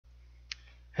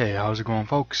Hey, how's it going,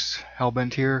 folks?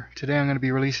 Hellbent here. Today I'm going to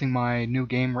be releasing my new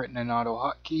game written in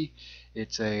AutoHotKey.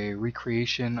 It's a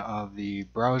recreation of the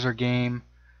browser game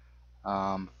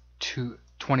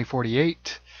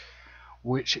 2048,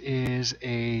 which is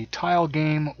a tile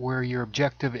game where your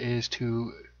objective is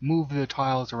to move the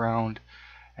tiles around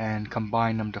and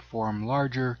combine them to form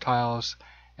larger tiles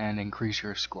and increase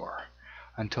your score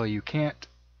until you can't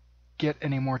get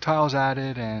any more tiles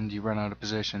added and you run out of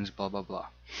positions, blah blah blah.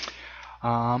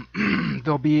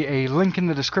 There'll be a link in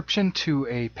the description to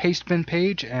a PasteBin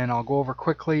page, and I'll go over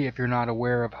quickly. If you're not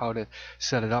aware of how to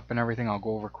set it up and everything, I'll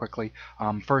go over quickly.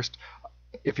 First,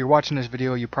 if you're watching this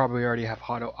video, you probably already have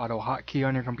AutoHotKey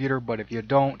on your computer, but if you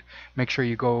don't, make sure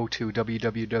you go to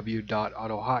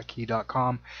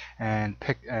www.autohotkey.com and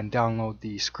download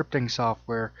the scripting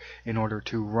software in order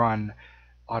to run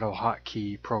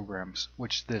AutoHotKey programs,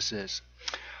 which this is.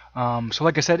 So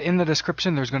like I said, in the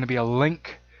description there's going to be a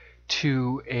link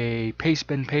to a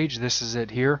PasteBin page. This is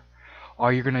it here. All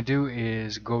you're going to do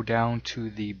is go down to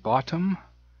the bottom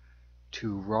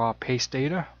to raw paste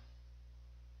data.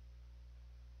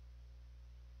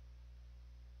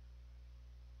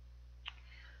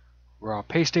 Raw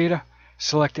paste data.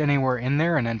 Select anywhere in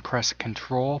there and then press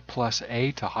Control plus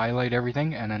A to highlight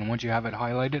everything, and then once you have it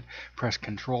highlighted, press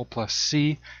Control plus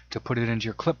C to put it into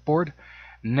your clipboard.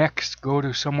 Next, go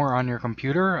to somewhere on your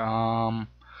computer.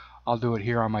 I'll do it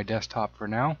here on my desktop for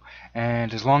now.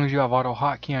 And as long as you have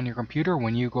AutoHotKey on your computer,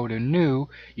 when you go to New,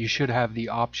 you should have the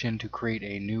option to create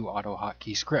a new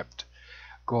AutoHotKey script.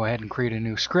 Go ahead and create a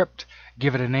new script.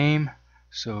 Give it a name.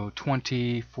 So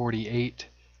 2048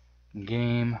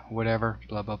 game, whatever,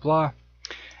 blah blah blah.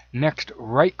 Next,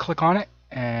 right click on it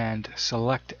and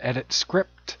select Edit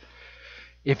Script.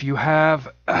 If you have,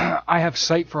 I have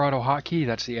Site for AutoHotKey,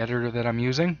 that's the editor that I'm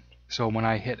using. So when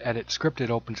I hit Edit Script, it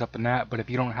opens up in that, but if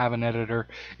you don't have an editor,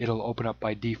 it'll open up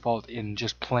by default in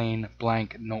just plain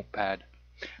blank Notepad.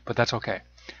 But that's okay.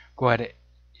 Go ahead and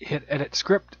hit Edit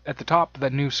Script. At the top of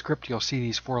that new script, you'll see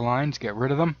these 4 lines. Get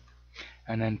rid of them,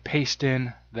 and then paste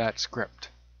in that script.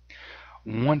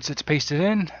 Once it's pasted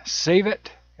in, save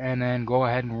it, and then go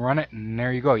ahead and run it, and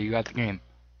there you go. You got the game.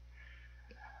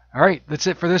 Alright, that's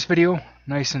it for this video.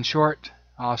 Nice and short.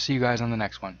 I'll see you guys on the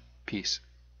next one. Peace.